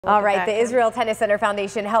All right, the Israel Tennis Center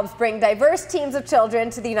Foundation helps bring diverse teams of children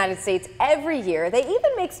to the United States every year. They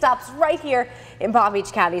even make stops right here in Palm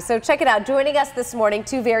Beach County. So check it out. Joining us this morning,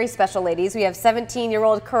 two very special ladies. We have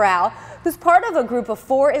 17-year-old Coral, who's part of a group of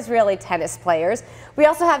 4 Israeli tennis players. We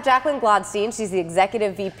also have Jacqueline Glodstein. She's the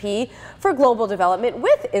Executive VP for Global Development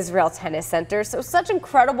with Israel Tennis Center. So such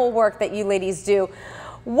incredible work that you ladies do.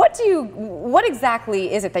 What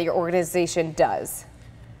exactly is it that your organization does?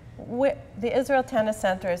 The Israel Tennis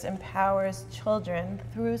Center empowers children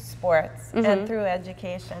through sports and through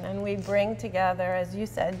education, and we bring together, as you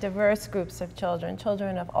said, diverse groups of children,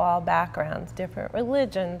 children of all backgrounds, different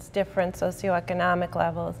religions, different socioeconomic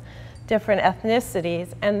levels, different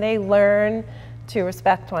ethnicities, and they learn to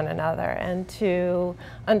respect one another and to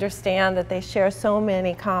understand that they share so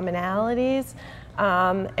many commonalities,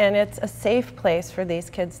 and it's a safe place for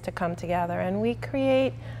these kids to come together. And we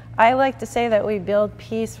create, I like to say that we build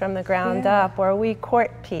peace from the ground up, or we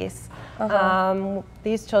court peace.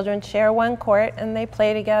 These children share one court and they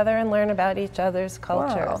play together and learn about each other's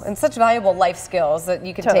cultures. Wow. And such valuable life skills that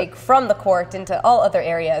you can take from the court into all other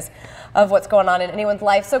areas of what's going on in anyone's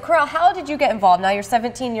life. So Coral, how did you get involved? Now you're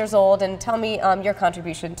 17 years old, and tell me your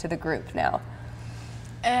contribution to the group now.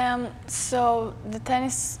 So the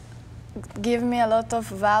tennis give me a lot of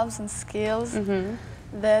values and skills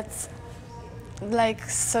that like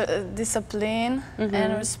discipline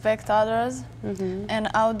and respect others, and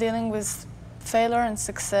how dealing with failure and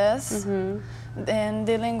success, and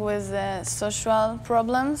dealing with social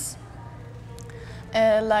problems,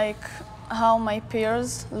 like how my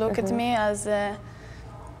peers look at me as a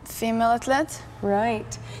female athlete.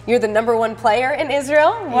 Right. You're the #1 player in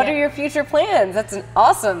Israel. What are your future plans? That's an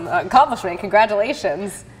awesome accomplishment.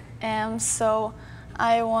 Congratulations. So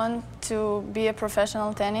I want to be a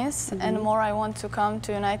professional tennis, and more I want to come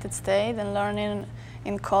to United States and learn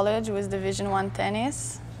in college with Division I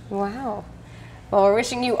tennis. Wow. Well, we're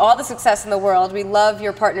wishing you all the success in the world. We love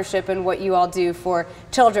your partnership and what you all do for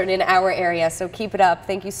children in our area, so keep it up.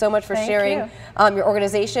 Thank you so much for sharing your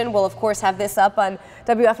organization. We'll, of course, have this up on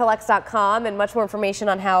WFLX.com and much more information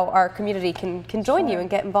on how our community can join you and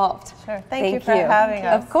get involved. Sure. Thank you for having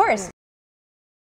us. Of course.